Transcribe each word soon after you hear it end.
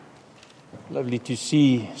Lovely to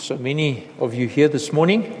see so many of you here this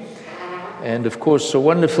morning. And of course, a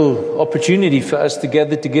wonderful opportunity for us to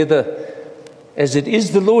gather together as it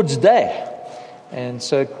is the Lord's Day. And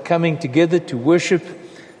so coming together to worship,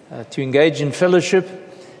 to engage in fellowship,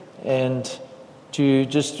 and to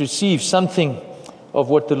just receive something of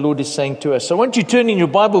what the Lord is saying to us. So I want you to turn in your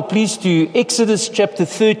Bible, please, to Exodus chapter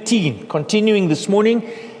 13, continuing this morning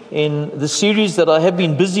in the series that I have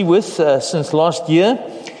been busy with since last year.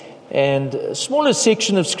 And a smaller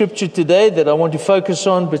section of Scripture today that I want to focus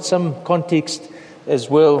on, but some context as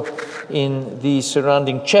well in the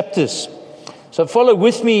surrounding chapters. So follow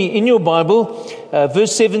with me in your Bible,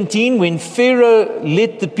 verse 17, when Pharaoh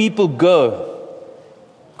let the people go,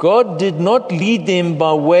 God did not lead them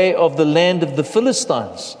by way of the land of the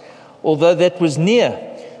Philistines, although that was near.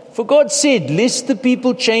 For God said, lest the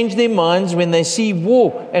people change their minds when they see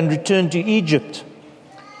war and return to Egypt.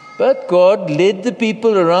 But God led the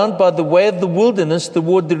people around by the way of the wilderness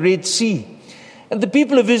toward the Red Sea. And the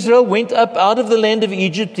people of Israel went up out of the land of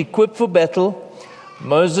Egypt, equipped for battle.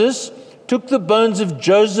 Moses took the bones of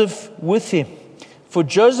Joseph with him, for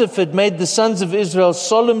Joseph had made the sons of Israel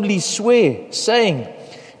solemnly swear, saying,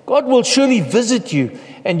 God will surely visit you,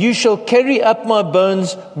 and you shall carry up my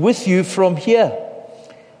bones with you from here.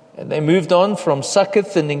 And they moved on from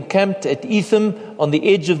Succoth and encamped at Etham on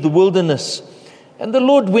the edge of the wilderness. And the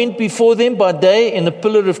Lord went before them by day in a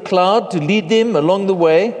pillar of cloud to lead them along the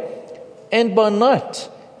way, and by night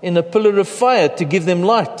in a pillar of fire to give them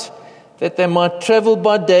light, that they might travel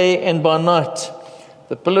by day and by night.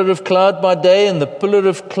 The pillar of cloud by day and the pillar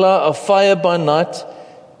of fire by night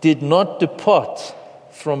did not depart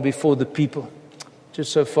from before the people.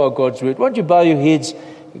 Just so far, God's word. Why don't you bow your heads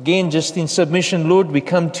again, just in submission, Lord? We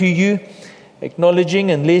come to you,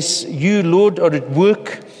 acknowledging unless you, Lord, are at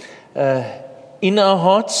work in our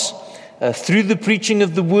hearts, through the preaching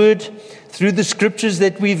of the word, through the scriptures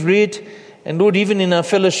that we've read, and Lord, even in our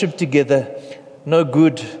fellowship together, no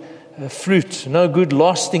good fruit, no good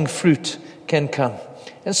lasting fruit can come.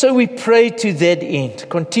 And so we pray to that end.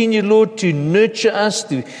 Continue, Lord, to nurture us,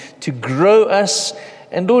 to grow us,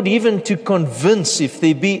 and Lord, even to convince, if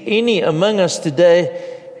there be any among us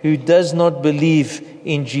today who does not believe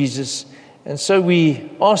in Jesus. And so we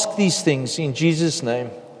ask these things in Jesus' name.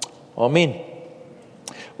 Amen.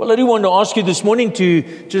 Well, I do want to ask you this morning to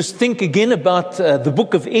just think again about the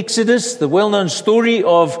book of Exodus, the well-known story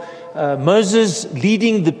of Moses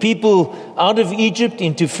leading the people out of Egypt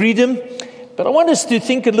into freedom. But I want us to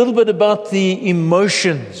think a little bit about the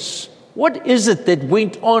emotions. What is it that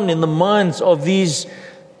went on in the minds of these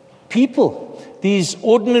people, these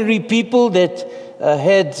ordinary people that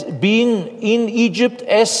had been in Egypt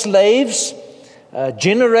as slaves,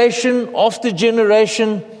 generation after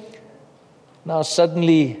generation, now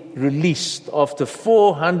suddenly released after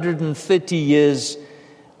 430 years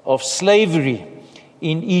of slavery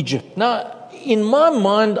in Egypt. Now, in my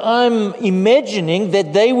mind, I'm imagining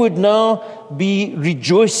that they would now be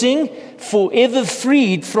rejoicing, forever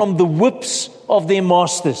freed from the whips of their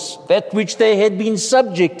masters, that which they had been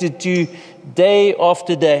subjected to day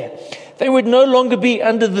after day. They would no longer be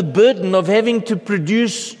under the burden of having to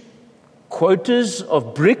produce quotas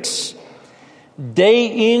of bricks,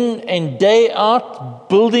 day in and day out,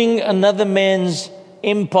 building another man's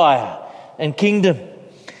empire and kingdom.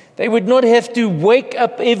 They would not have to wake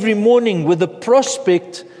up every morning with the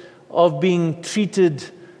prospect of being treated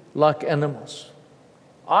like animals.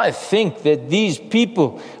 I think that these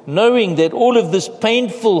people, knowing that all of this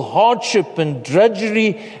painful hardship and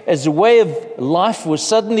drudgery as a way of life was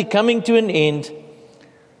suddenly coming to an end,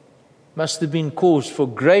 must have been cause for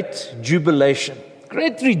great jubilation.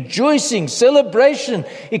 Great rejoicing, celebration,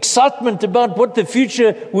 excitement about what the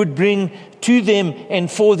future would bring to them and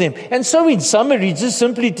for them. And so in summary, just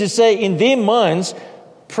simply to say, in their minds,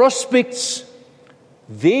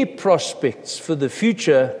 their prospects for the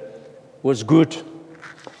future was good.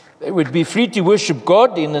 They would be free to worship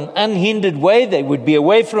God in an unhindered way. They would be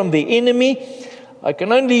away from the enemy. I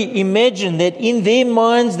can only imagine that in their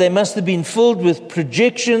minds, they must have been filled with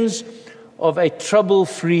projections of a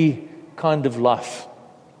trouble-free kind of life.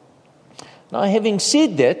 Now, having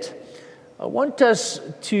said that, I want us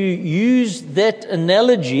to use that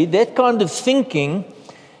analogy, that kind of thinking,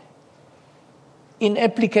 in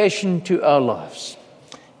application to our lives.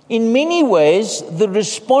 In many ways, the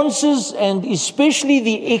responses and especially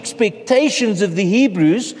the expectations of the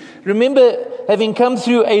Hebrews, remember, having come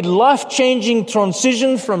through a life-changing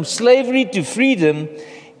transition from slavery to freedom,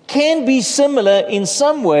 can be similar in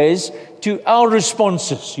some ways to our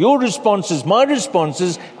responses, your responses, my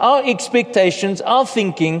responses, our expectations, our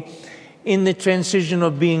thinking in the transition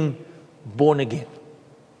of being born again.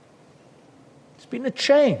 been a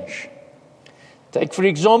change. Take, for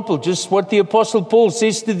example, just what the Apostle Paul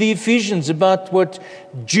says to the Ephesians about what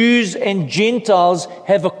Jews and Gentiles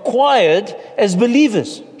have acquired as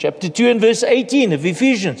believers. Chapter 2 and verse 18 of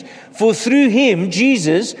Ephesians. For through him,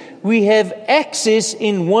 Jesus, we have access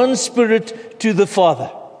in one Spirit to the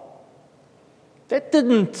Father. That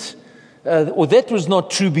was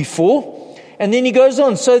not true before. And then he goes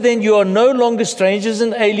on, so then you are no longer strangers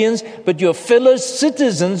and aliens, but you are fellow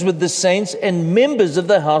citizens with the saints and members of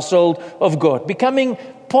the household of God, becoming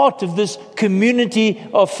part of this community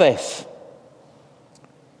of faith.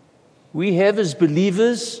 We have, as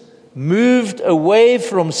believers, moved away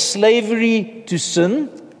from slavery to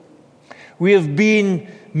sin. We have been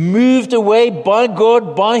moved away by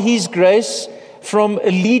God, by His grace, from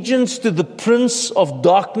allegiance to the prince of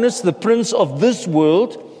darkness, the prince of this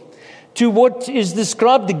world, to what is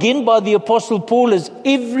described again by the Apostle Paul as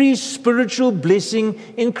every spiritual blessing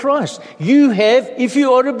in Christ. You have, if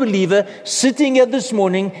you are a believer, sitting here this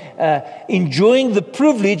morning, enjoying the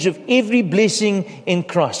privilege of every blessing in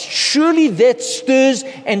Christ. Surely that stirs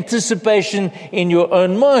anticipation in your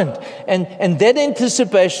own mind. And that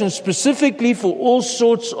anticipation specifically for all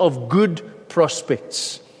sorts of good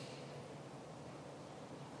prospects.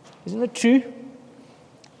 Isn't it true?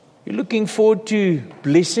 You're looking forward to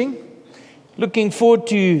blessing. Looking forward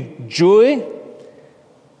to joy,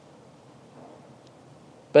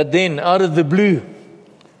 but then out of the blue,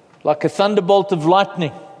 like a thunderbolt of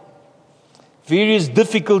lightning, various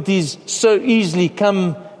difficulties so easily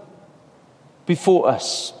come before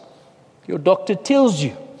us. Your doctor tells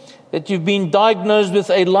you that you've been diagnosed with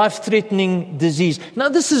a life-threatening disease. Now,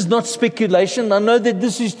 this is not speculation. I know that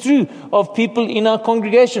this is true of people in our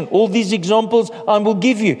congregation. All these examples I will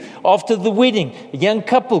give you. After the wedding, a young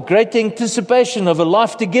couple, great anticipation of a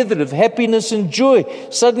life together, of happiness and joy.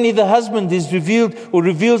 Suddenly the husband is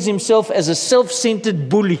reveals himself as a self-centered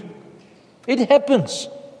bully. It happens.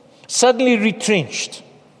 Suddenly retrenched.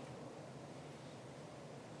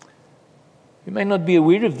 You may not be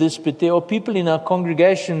aware of this, but there are people in our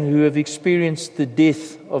congregation who have experienced the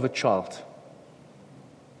death of a child.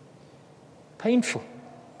 Painful.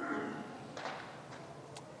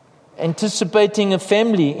 Anticipating a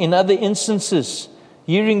family in other instances,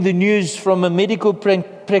 hearing the news from a medical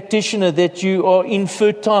practitioner that you are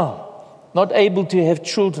infertile, not able to have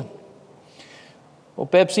children. Or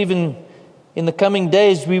perhaps even in the coming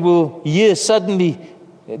days we will hear suddenly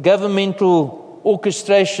governmental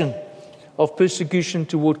orchestration of persecution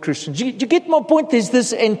toward Christians. Do you get my point? There's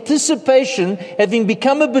this anticipation, having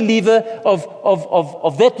become a believer,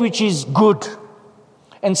 of that which is good.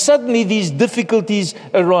 And suddenly these difficulties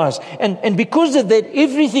arise. And because of that,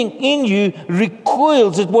 everything in you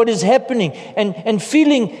recoils at what is happening and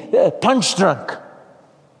feeling punch drunk.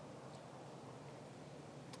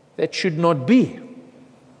 That should not be.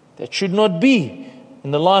 That should not be in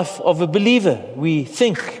the life of a believer. We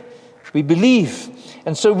think, we believe.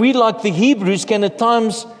 And so we, like the Hebrews, can at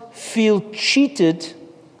times feel cheated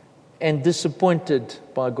and disappointed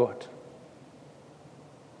by God.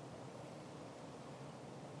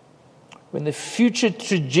 When the future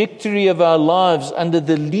trajectory of our lives under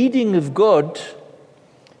the leading of God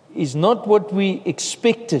is not what we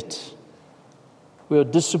expected, we are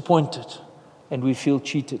disappointed and we feel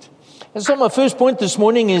cheated. And so my first point this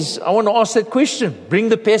morning is, I want to ask that question. Bring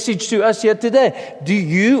the passage to us here today.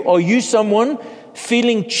 Are you someone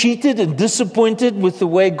feeling cheated and disappointed with the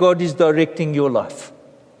way God is directing your life?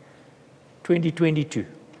 2022.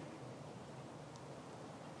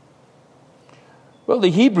 Well, the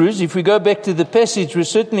Hebrews, if we go back to the passage, were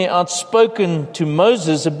certainly outspoken to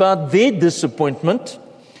Moses about their disappointment.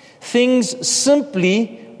 Things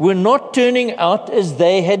simply were not turning out as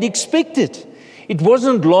they had expected. It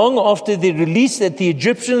wasn't long after their release that the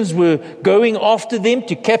Egyptians were going after them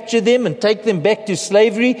to capture them and take them back to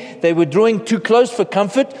slavery. They were drawing too close for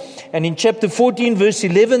comfort. And in chapter 14, verse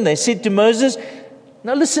 11, they said to Moses,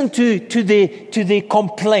 now listen to their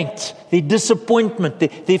complaint, their disappointment,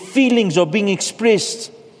 their feelings are being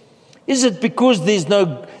expressed. Is it because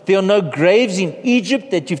there are no graves in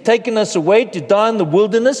Egypt that you've taken us away to die in the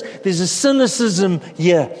wilderness? There's a cynicism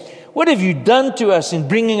here. What have you done to us in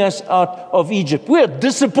bringing us out of Egypt? We are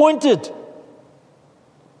disappointed.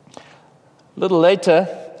 A little later,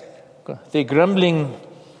 their grumbling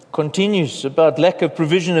continues about lack of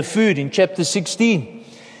provision of food in chapter 16.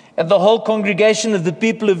 And the whole congregation of the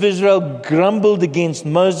people of Israel grumbled against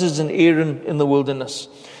Moses and Aaron in the wilderness.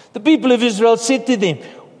 The people of Israel said to them,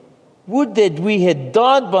 would that we had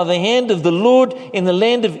died by the hand of the Lord in the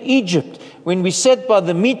land of Egypt, when we sat by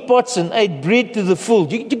the meat pots and ate bread to the full.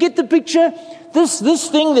 Do you get the picture? This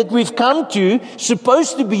thing that we've come to,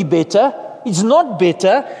 supposed to be better, It's not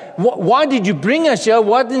better. Why did you bring us here?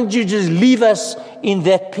 Why didn't you just leave us in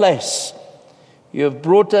that place? You have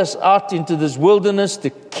brought us out into this wilderness to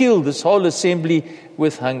kill this whole assembly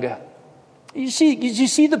with hunger. You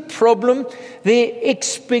see the problem? Their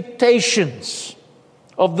expectations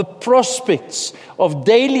of the prospects of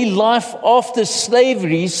daily life after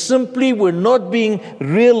slavery simply were not being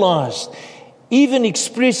realized, even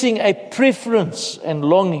expressing a preference and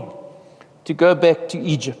longing to go back to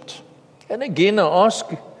Egypt. And again, I ask,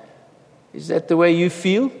 is that the way you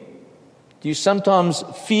feel? Do you sometimes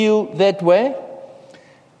feel that way?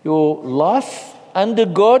 Your life under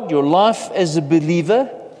God, your life as a believer,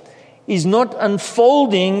 is not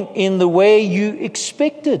unfolding in the way you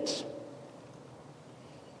expected.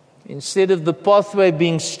 Instead of the pathway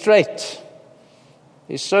being straight,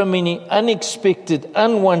 there's so many unexpected,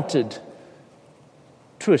 unwanted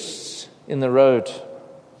twists in the road.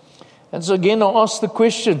 And so again, I ask the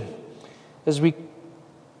question, as we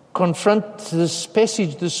confront this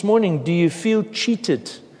passage this morning, do you feel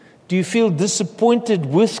cheated? Do you feel disappointed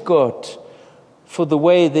with God for the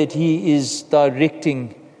way that He is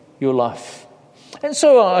directing your life? And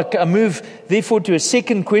so I move, therefore, to a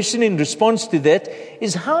second question in response to that,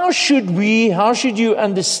 is how should you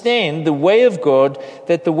understand the way of God,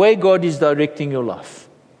 that the way God is directing your life?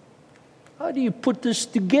 How do you put this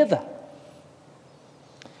together?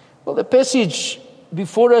 Well, the passage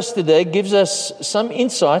before us today gives us some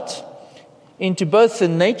insight into both the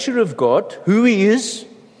nature of God, who He is,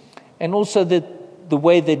 and also the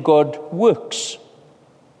way that God works.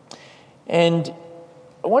 And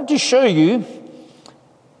I want to show you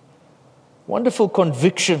wonderful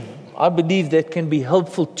conviction, I believe, that can be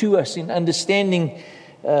helpful to us in understanding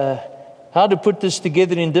how to put this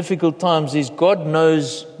together in difficult times, is God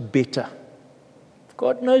knows better.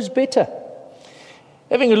 God knows better.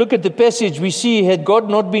 Having a look at the passage, we see, had God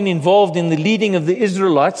not been involved in the leading of the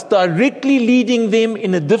Israelites, directly leading them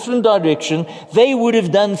in a different direction, they would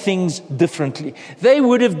have done things differently. They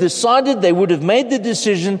would have decided, they would have made the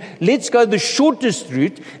decision, let's go the shortest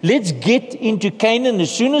route, let's get into Canaan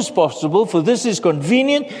as soon as possible, for this is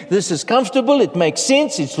convenient, this is comfortable, it makes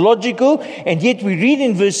sense, it's logical. And yet we read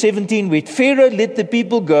in verse 17, where Pharaoh let the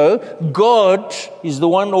people go, God is the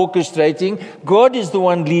one orchestrating, God is the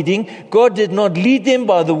one leading. God did not lead them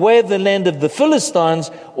by the way of the land of the Philistines,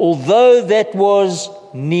 although that was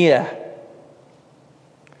near.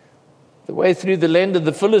 The way through the land of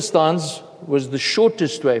the Philistines was the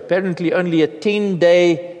shortest way, apparently only a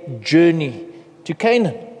 10-day journey to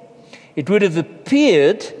Canaan. It would have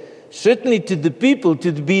appeared, certainly to the people,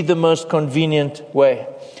 to be the most convenient way.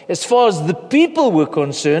 As far as the people were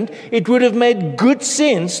concerned, it would have made good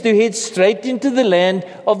sense to head straight into the land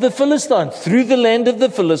of the Philistines, through the land of the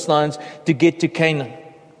Philistines, to get to Canaan.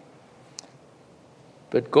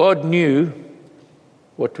 But God knew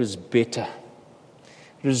what was better,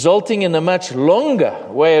 resulting in a much longer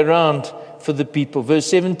way around for the people. Verse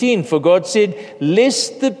 17, for God said,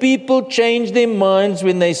 lest the people change their minds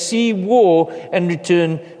when they see war and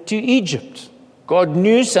return to Egypt. God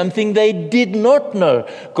knew something they did not know.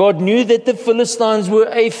 God knew that the Philistines were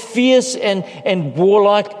a fierce and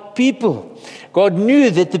warlike people. God knew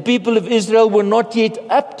that the people of Israel were not yet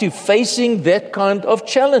up to facing that kind of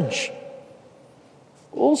challenge.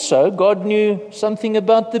 Also, God knew something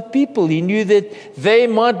about the people. He knew that they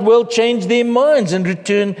might well change their minds and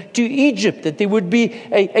return to Egypt, that there would be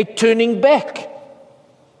a turning back,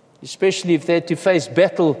 especially if they had to face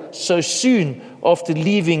battle so soon after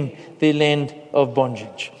leaving their land of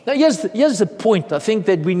bondage. Now, here's the point I think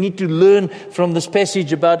that we need to learn from this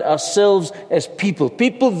passage about ourselves as people.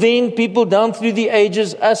 People then, people down through the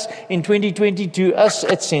ages, us in 2022, us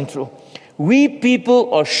at Central. We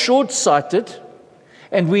people are short-sighted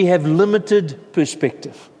and we have limited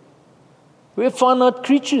perspective. We're finite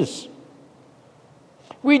creatures.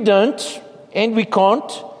 We don't and we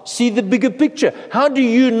can't see the bigger picture. How do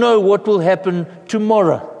you know what will happen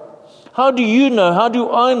tomorrow? How do you know, how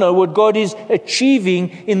do I know what God is achieving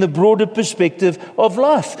in the broader perspective of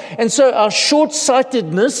life? And so our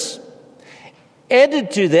short-sightedness,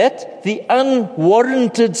 added to that, the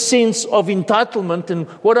unwarranted sense of entitlement. And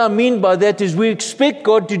what I mean by that is we expect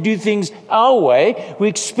God to do things our way. We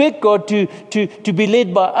expect God to be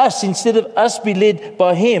led by us instead of us be led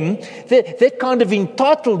by Him. That kind of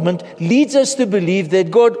entitlement leads us to believe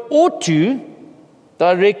that God ought to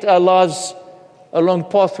direct our lives along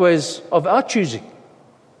pathways of our choosing,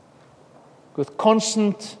 with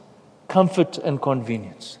constant comfort and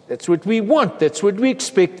convenience. That's what we want. That's what we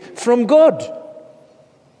expect from God.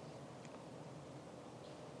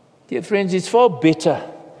 Dear friends, it's far better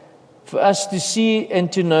for us to see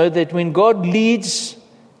and to know that when God leads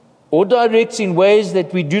or directs in ways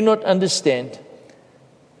that we do not understand,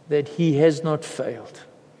 that He has not failed.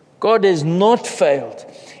 God has not failed.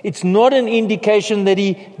 It's not an indication that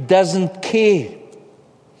He doesn't care.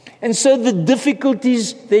 And so the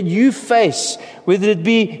difficulties that you face, whether it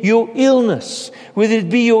be your illness, whether it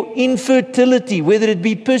be your infertility, whether it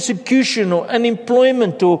be persecution or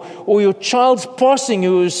unemployment or your child's passing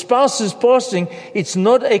or your spouse's passing, it's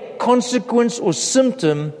not a consequence or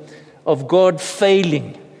symptom of God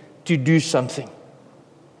failing to do something.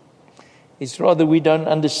 It's rather we don't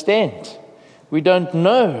understand. We don't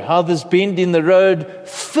know how this bend in the road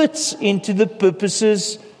fits into the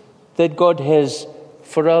purposes that God has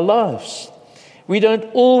for our lives. We don't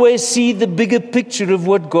always see the bigger picture of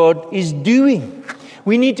what God is doing.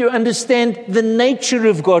 We need to understand the nature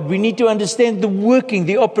of God. We need to understand the working,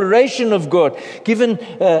 the operation of God. Given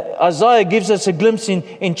Isaiah gives us a glimpse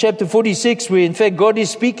in chapter 46 where in fact God is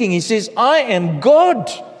speaking. He says, I am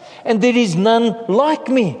God and there is none like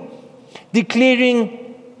me.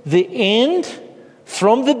 Declaring the end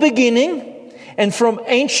from the beginning and from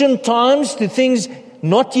ancient times to things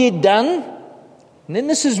not yet done. And then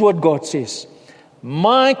this is what God says.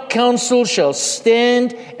 My counsel shall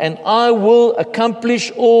stand and I will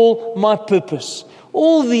accomplish all my purpose.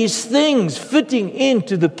 All these things fitting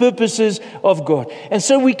into the purposes of God. And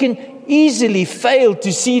so we can easily fail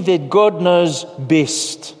to see that God knows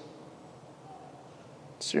best.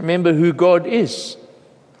 Let's remember who God is.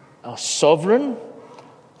 Our sovereign,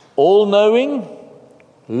 all-knowing,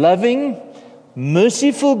 loving,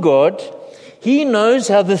 merciful God. He knows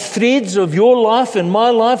how the threads of your life and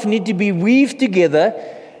my life need to be weaved together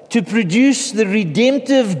to produce the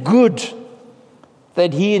redemptive good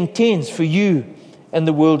that He intends for you and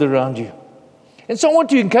the world around you. And so I want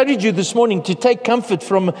to encourage you this morning to take comfort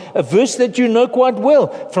from a verse that you know quite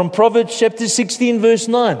well, from Proverbs chapter 16, verse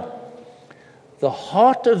 9. The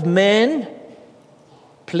heart of man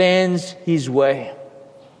plans his way,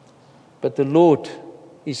 but the Lord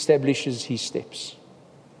establishes his steps.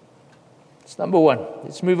 That's number one.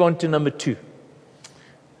 Let's move on to number two.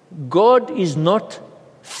 God is not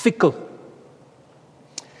fickle.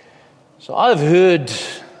 So I've heard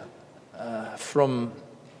from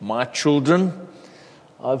my children,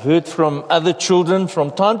 I've heard from other children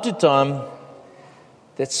from time to time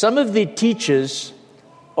that some of their teachers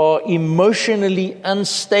are emotionally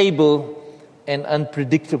unstable and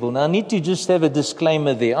unpredictable. Now, I need to just have a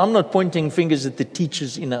disclaimer there. I'm not pointing fingers at the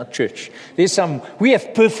teachers in our church. We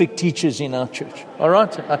have perfect teachers in our church. All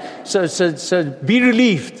right? So be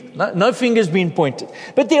relieved. No fingers being pointed.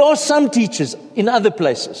 But there are some teachers in other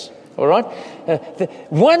places. All right?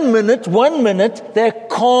 1 minute, they're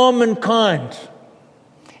calm and kind.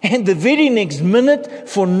 And the very next minute,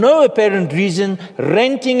 for no apparent reason,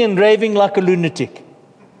 ranting and raving like a lunatic.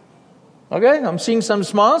 Okay? I'm seeing some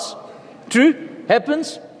smiles. True?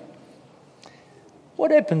 Happens?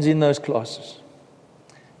 What happens in those classes?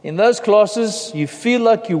 In those classes, you feel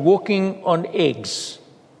like you're walking on eggs.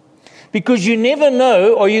 Because you never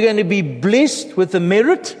know, are you going to be blessed with the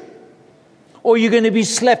merit or you're going to be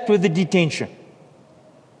slapped with the detention?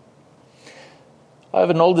 I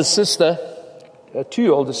have an older sister,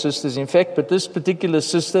 two older sisters in fact, but this particular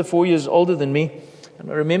sister, 4 years older than me. And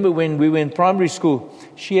I remember when we were in primary school,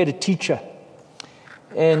 she had a teacher.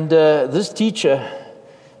 And this teacher,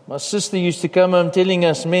 my sister used to come home telling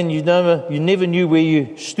us, man, you never knew where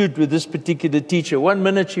you stood with this particular teacher. 1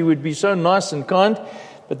 minute she would be so nice and kind,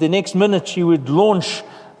 but the next minute she would launch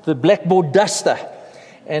the blackboard duster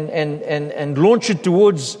and launch it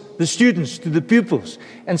towards the students, to the pupils.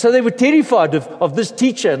 And so they were terrified of this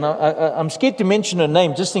teacher. And I'm scared to mention her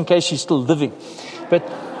name just in case she's still living.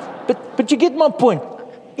 But you get my point.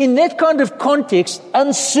 In that kind of context,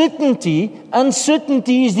 uncertainty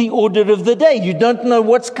is the order of the day. You don't know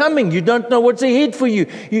what's coming. You don't know what's ahead for you.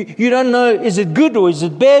 You don't know, is it good or is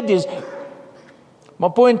it bad? My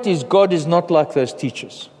point is, God is not like those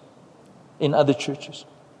teachers in other churches.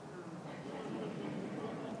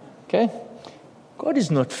 Okay? God is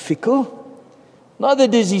not fickle. Neither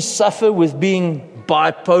does He suffer with being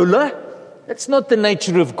bipolar. That's not the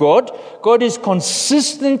nature of God. God is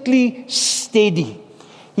consistently steady.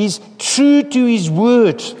 He's true to His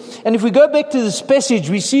word. And if we go back to this passage,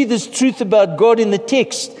 we see this truth about God in the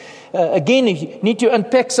text. Again, you need to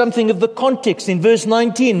unpack something of the context. In verse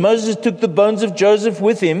 19, Moses took the bones of Joseph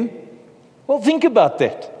with him. Well, think about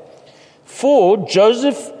that. For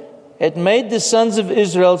Joseph had made the sons of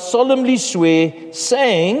Israel solemnly swear,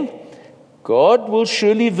 saying, God will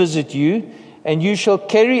surely visit you, and you shall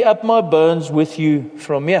carry up my bones with you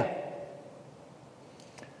from here.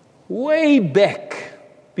 Way back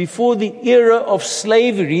before the era of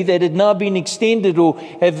slavery that had now been extended or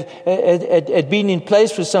had been in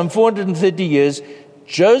place for some 430 years,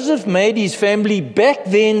 Joseph made his family back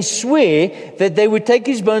then swear that they would take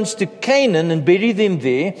his bones to Canaan and bury them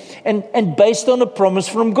there, and based on a promise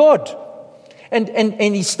from God.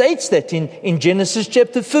 And he states that in Genesis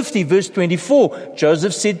chapter 50, verse 24.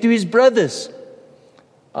 Joseph said to his brothers,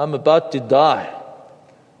 I'm about to die,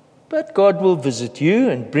 but God will visit you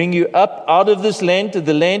and bring you up out of this land to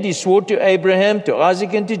the land he swore to Abraham, to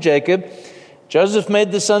Isaac, and to Jacob. Joseph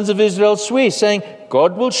made the sons of Israel swear, saying,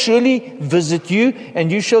 God will surely visit you, and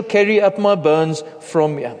you shall carry up my bones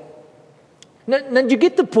from you. Now do you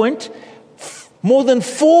get the point? More than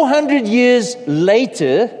 400 years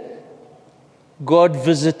later, God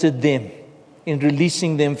visited them in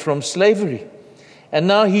releasing them from slavery. And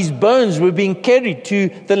now his bones were being carried to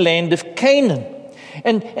the land of Canaan.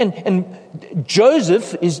 And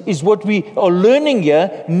Joseph is what we are learning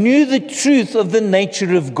here, knew the truth of the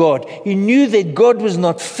nature of God. He knew that God was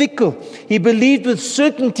not fickle. He believed with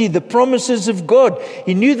certainty the promises of God.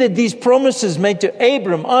 He knew that these promises made to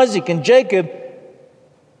Abram, Isaac, and Jacob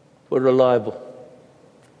were reliable.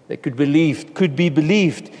 They could be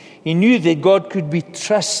believed. He knew that God could be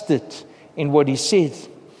trusted in what he said.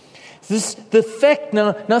 The fact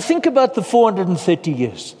now think about the 430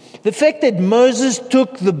 years. The fact that Moses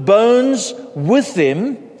took the bones with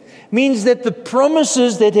them means that the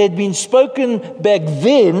promises that had been spoken back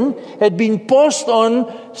then had been passed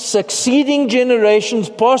on, succeeding generations,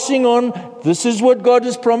 passing on, this is what God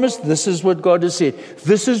has promised, this is what God has said.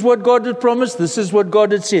 This is what God had promised, this is what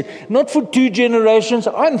God had said. Not for 2 generations.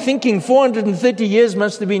 I'm thinking 430 years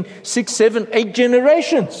must have been 6, 7, 8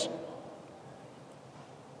 generations.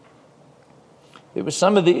 There were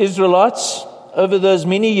some of the Israelites over those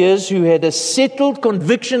many years who had a settled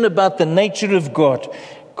conviction about the nature of God.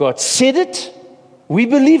 God said it, we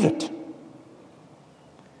believe it.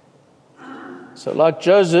 So like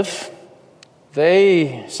Joseph,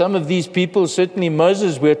 some of these people, certainly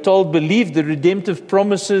Moses, we're told, believed the redemptive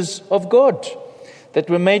promises of God that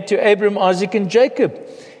were made to Abram, Isaac, and Jacob,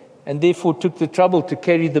 and therefore took the trouble to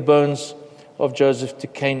carry the bones of Joseph to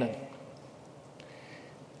Canaan.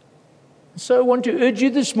 So I want to urge you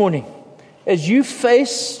this morning, as you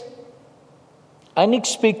face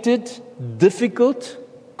unexpected, difficult,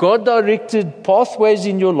 God-directed pathways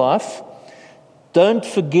in your life, don't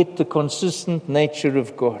forget the consistent nature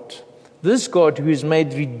of God. This God who has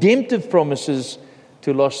made redemptive promises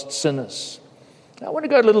to lost sinners. Now, I want to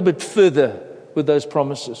go a little bit further with those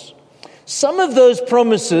promises. Some of those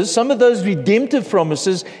promises, some of those redemptive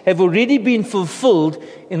promises have already been fulfilled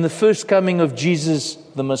in the first coming of Jesus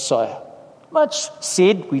the Messiah. Much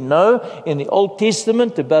said, we know, in the Old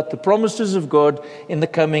Testament about the promises of God in the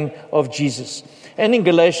coming of Jesus. And in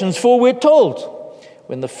Galatians 4, we're told,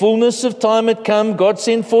 when the fullness of time had come, God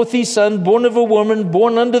sent forth his Son, born of a woman,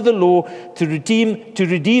 born under the law, to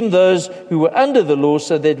redeem those who were under the law,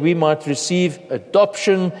 so that we might receive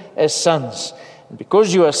adoption as sons. And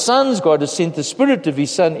because you are sons, God has sent the Spirit of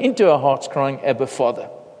his Son into our hearts, crying, Abba, Father.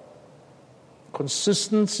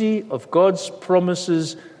 Consistency of God's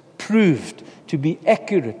promises proved to be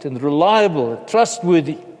accurate and reliable and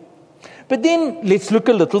trustworthy. But then let's look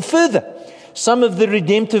a little further. Some of the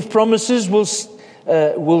redemptive promises will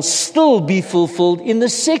still be fulfilled in the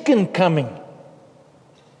second coming,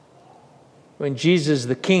 when Jesus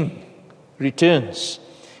the King returns,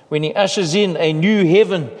 when he ushers in a new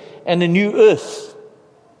heaven and a new earth.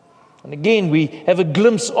 And again, we have a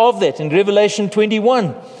glimpse of that in Revelation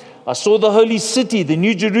 21. I saw the holy city, the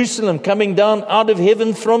new Jerusalem, coming down out of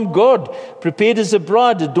heaven from God, prepared as a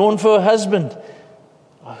bride adorned for her husband.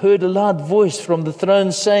 I heard a loud voice from the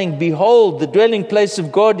throne saying, Behold, the dwelling place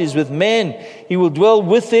of God is with man. He will dwell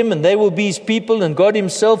with them, and they will be his people, and God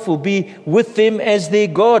himself will be with them as their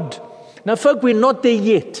God. Now, folk, we're not there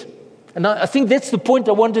yet. And I think that's the point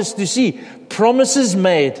I want us to see. Promises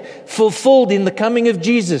made, fulfilled in the coming of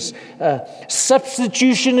Jesus.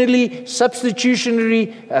 Substitutionary,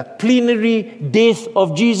 plenary death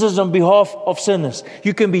of Jesus on behalf of sinners.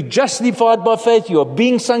 You can be justified by faith. You are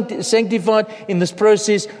being sanctified in this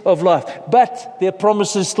process of life. But there are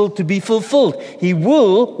promises still to be fulfilled. He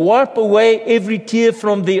will wipe away every tear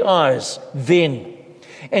from their eyes then.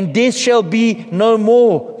 And death shall be no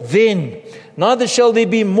more then. Neither shall there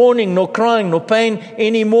be mourning, nor crying, nor pain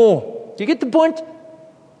anymore. Do you get the point?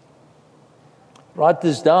 Write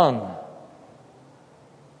this down,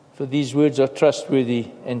 for these words are trustworthy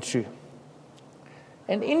and true.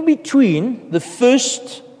 And in between the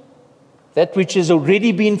first, that which has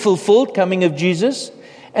already been fulfilled, coming of Jesus,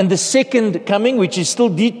 and the second coming, which is still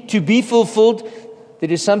to be fulfilled,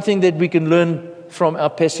 there is something that we can learn from our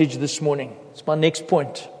passage this morning. It's my next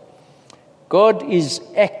point. God is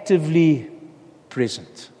actively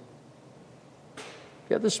present.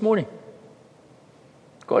 Yeah, this morning.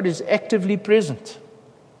 God is actively present.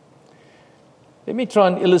 Let me try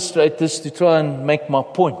and illustrate this to try and make my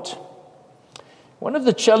point. One of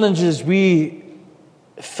the challenges we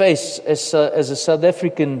face as a South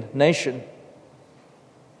African nation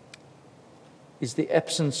is the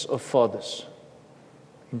absence of fathers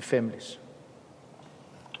in families.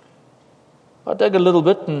 I dug a little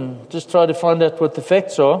bit and just tried to find out what the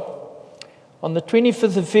facts are. On the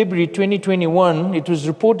 25th of February 2021, it was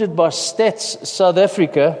reported by Stats South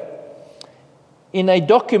Africa in a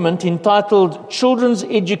document entitled Children's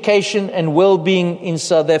Education and Well-Being in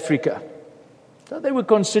South Africa. So they were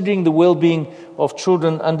considering the well-being of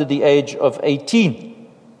children under the age of 18.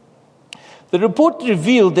 The report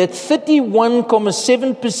revealed that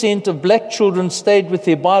 31.7% of black children stayed with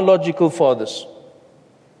their biological fathers.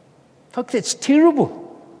 Folks, that's terrible.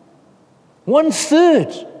 One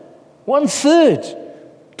third.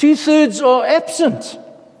 2/3 are absent.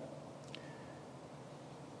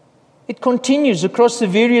 It continues across the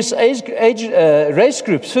various race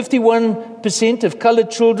groups. 51% of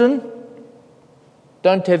colored children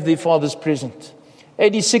don't have their fathers present.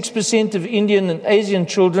 86% of Indian and Asian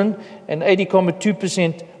children, and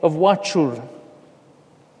 80.2% of white children.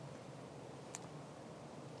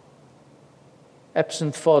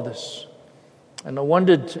 Absent fathers. And I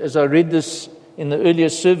wondered, as I read this in the earlier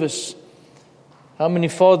service, how many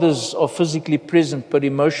fathers are physically present but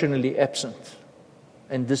emotionally absent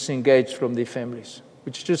and disengaged from their families,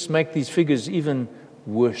 which just make these figures even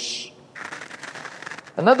worse.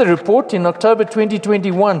 Another report in October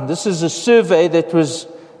 2021, this is a survey that was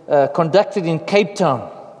conducted in Cape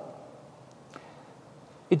Town.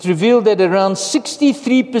 It revealed that around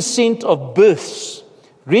 63% of births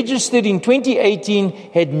registered in 2018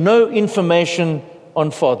 had no information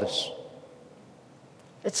on fathers.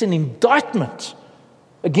 That's an indictment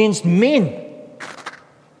against men.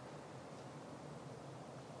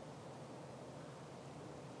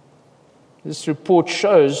 This report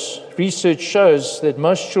research shows that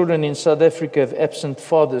most children in South Africa have absent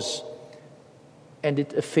fathers, and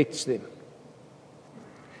it affects them.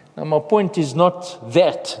 Now, my point is not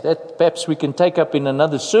that perhaps we can take up in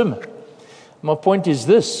another sermon. My point is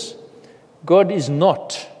this: God is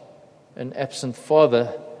not an absent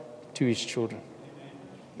father to his children.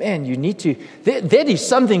 Man, that is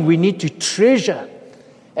something we need to treasure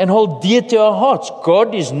and hold dear to our hearts.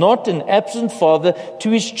 God is not an absent father to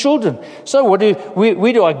his children. So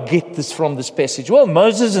where do I get this from, this passage? Well,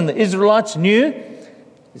 Moses and the Israelites knew,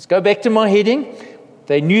 let's go back to my heading,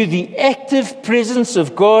 they knew the active presence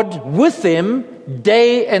of God with them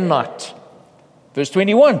day and night. Verse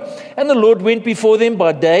 21, and the Lord went before them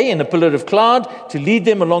by day in a pillar of cloud to lead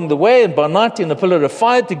them along the way, and by night in a pillar of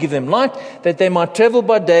fire to give them light, that they might travel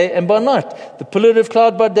by day and by night. The pillar of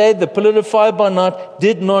cloud by day, the pillar of fire by night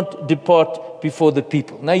did not depart before the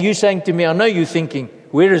people. Now you're saying to me, I know you're thinking,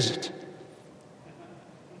 where is it?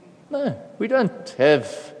 No, we don't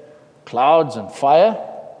have clouds and fire.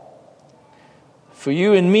 For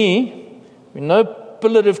you and me, no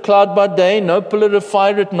pillar of cloud by day, no pillar of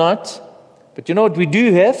fire at night. But you know what we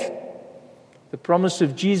do have? The promise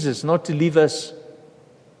of Jesus not to leave us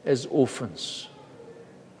as orphans.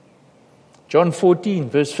 John 14,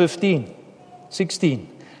 verse 15, 16.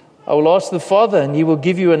 I will ask the Father, and he will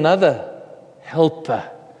give you another helper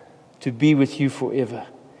to be with you forever.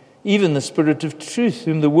 Even the Spirit of truth,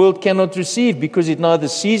 whom the world cannot receive, because it neither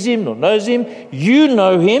sees him nor knows him. You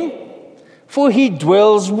know him, for he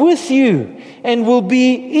dwells with you and will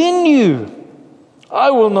be in you. I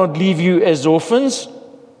will not leave you as orphans.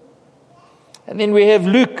 And then we have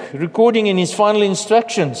Luke recording in his final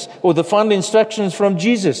instructions, or the final instructions from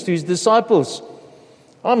Jesus to his disciples.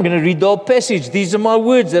 I'm going to read the whole passage. These are my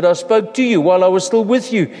words that I spoke to you while I was still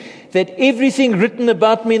with you, that everything written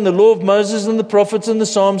about me in the law of Moses and the prophets and the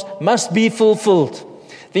Psalms must be fulfilled.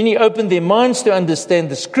 Then he opened their minds to understand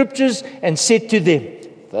the scriptures and said to them,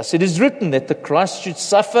 thus it is written that the Christ should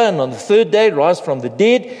suffer and on the third day rise from the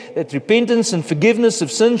dead, that repentance and forgiveness of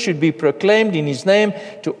sins should be proclaimed in his name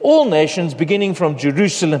to all nations, beginning from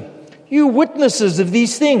Jerusalem. You witnesses of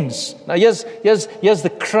these things. Now here's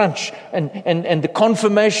the crunch and the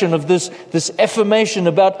confirmation of this affirmation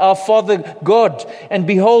about our Father God. And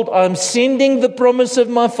behold, I am sending the promise of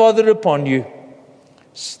my Father upon you.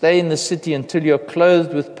 Stay in the city until you are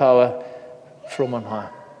clothed with power from on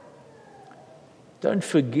high. Don't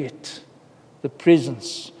forget the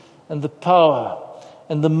presence and the power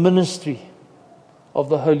and the ministry of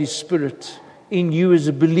the Holy Spirit in you as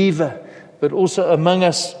a believer, but also among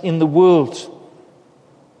us in the world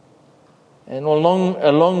And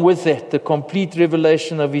along with that, the complete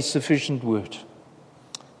revelation of His sufficient word.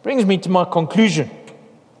 Brings me to my conclusion.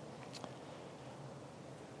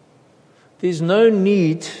 There's no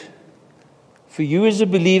need for you as a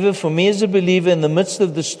believer, for me as a believer, in the midst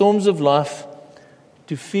of the storms of life,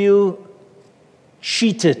 to feel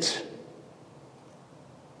cheated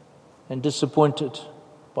and disappointed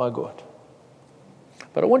by God.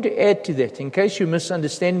 But I want to add to that, in case you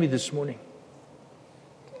misunderstand me this morning.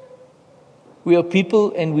 We are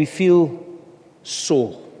people and we feel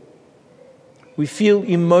sore. We feel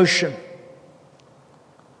emotion.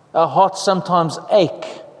 Our hearts sometimes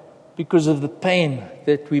ache because of the pain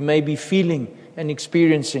that we may be feeling and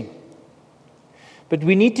experiencing. But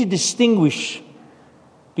we need to distinguish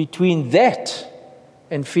between that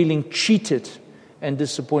and feeling cheated and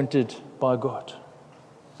disappointed by God.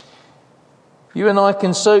 You and I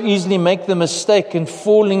can so easily make the mistake in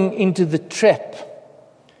falling into the trap,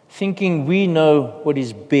 thinking we know what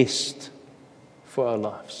is best for our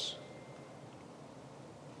lives.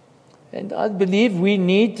 And I believe we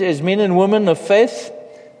need, as men and women of faith,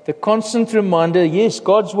 the constant reminder, yes,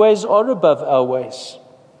 God's ways are above our ways.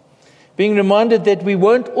 Being reminded that we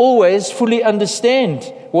won't always fully understand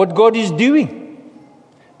what God is doing.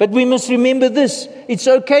 But we must remember this. It's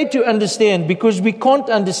okay to understand, because we can't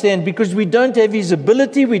understand, because we don't have His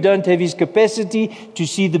ability, we don't have His capacity to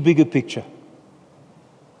see the bigger picture.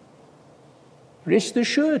 Rest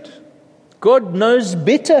assured, God knows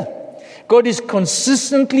better. God is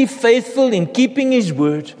consistently faithful in keeping His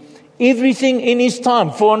word. Everything in His time,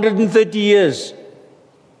 430 years.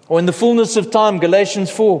 Or in the fullness of time, Galatians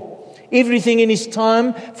 4. Everything in His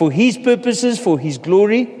time, for His purposes, for His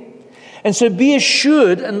glory. And so be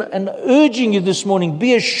assured, and urging you this morning,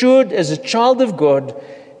 be assured as a child of God,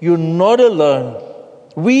 you're not alone.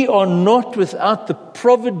 We are not without the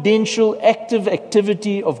providential active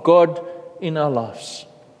activity of God in our lives.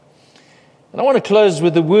 And I want to close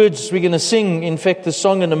with the words we're going to sing, in fact, the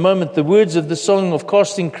song in a moment, the words of the song of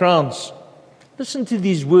Casting Crowns. Listen to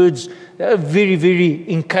these words. They are very, very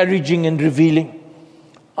encouraging and revealing.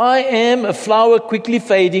 I am a flower quickly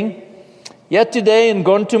fading, yet today and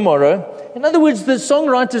gone tomorrow. In other words, the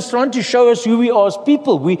songwriter is trying to show us who we are as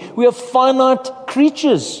people. We are finite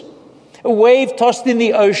creatures. A wave tossed in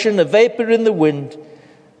the ocean, a vapor in the wind.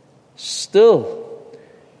 Still,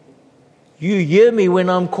 you hear me when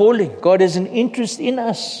I'm calling. God has an interest in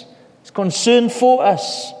us. He's concerned for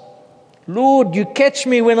us. Lord, you catch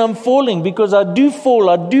me when I'm falling, because I do fall,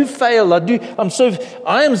 I do fail,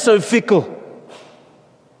 I am so fickle.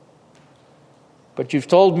 But you've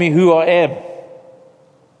told me who I am.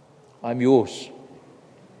 I'm yours.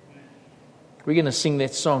 We're going to sing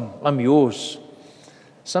that song, I'm yours.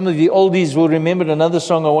 Some of the oldies will remember another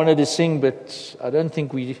song I wanted to sing, but I don't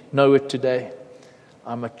think we know it today.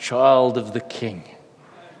 I'm a child of the King.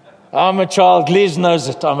 I'm a child, Les knows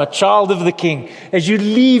it. I'm a child of the King. As you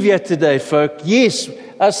leave here today, folk, yes,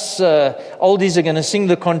 us oldies are going to sing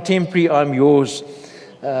the contemporary, I'm yours.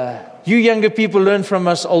 You younger people learn from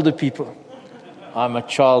us older people. I'm a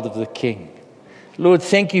child of the King. Lord,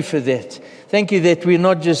 thank you for that. Thank you that we're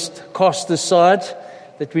not just cast aside,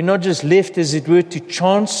 that we're not just left, as it were, to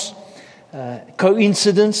chance,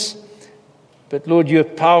 coincidence, but Lord, you're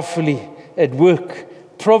powerfully at work,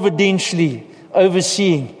 providentially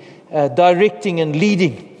overseeing, directing and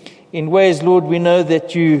leading in ways, Lord, we know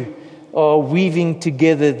that you are weaving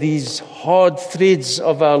together these hard threads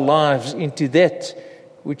of our lives into that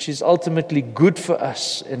which is ultimately good for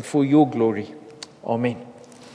us and for your glory. Amen.